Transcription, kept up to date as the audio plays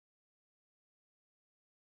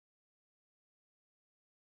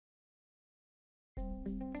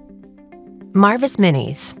Marvis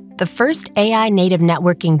Minis, the first AI-native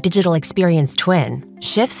networking digital experience twin,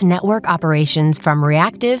 shifts network operations from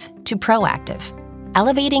reactive to proactive,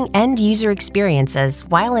 elevating end-user experiences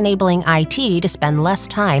while enabling IT to spend less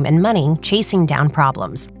time and money chasing down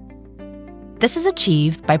problems. This is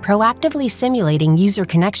achieved by proactively simulating user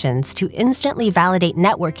connections to instantly validate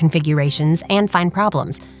network configurations and find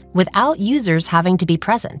problems without users having to be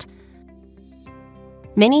present.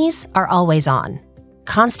 Minis are always on,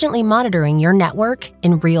 constantly monitoring your network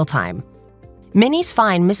in real time. Minis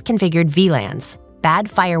find misconfigured VLANs,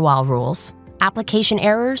 bad firewall rules, application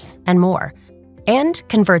errors, and more, and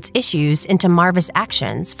converts issues into Marvis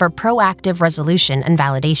actions for proactive resolution and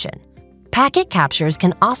validation. Packet captures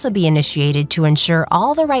can also be initiated to ensure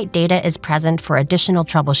all the right data is present for additional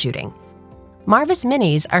troubleshooting. Marvis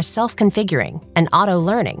Minis are self-configuring and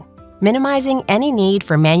auto-learning, minimizing any need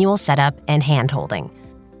for manual setup and hand-holding.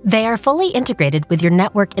 They are fully integrated with your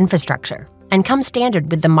network infrastructure and come standard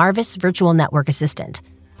with the Marvis Virtual Network Assistant.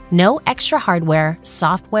 No extra hardware,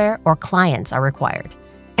 software, or clients are required.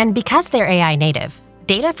 And because they're AI native,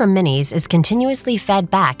 data from Minis is continuously fed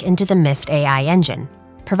back into the Mist AI engine,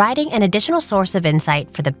 providing an additional source of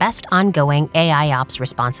insight for the best ongoing AI ops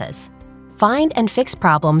responses. Find and fix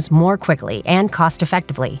problems more quickly and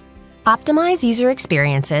cost-effectively. Optimize user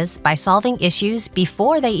experiences by solving issues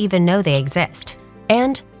before they even know they exist.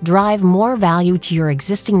 And drive more value to your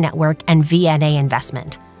existing network and VNA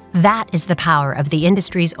investment. That is the power of the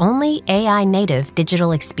industry's only AI-native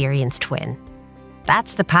digital experience twin.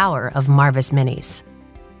 That's the power of Marvis Minis.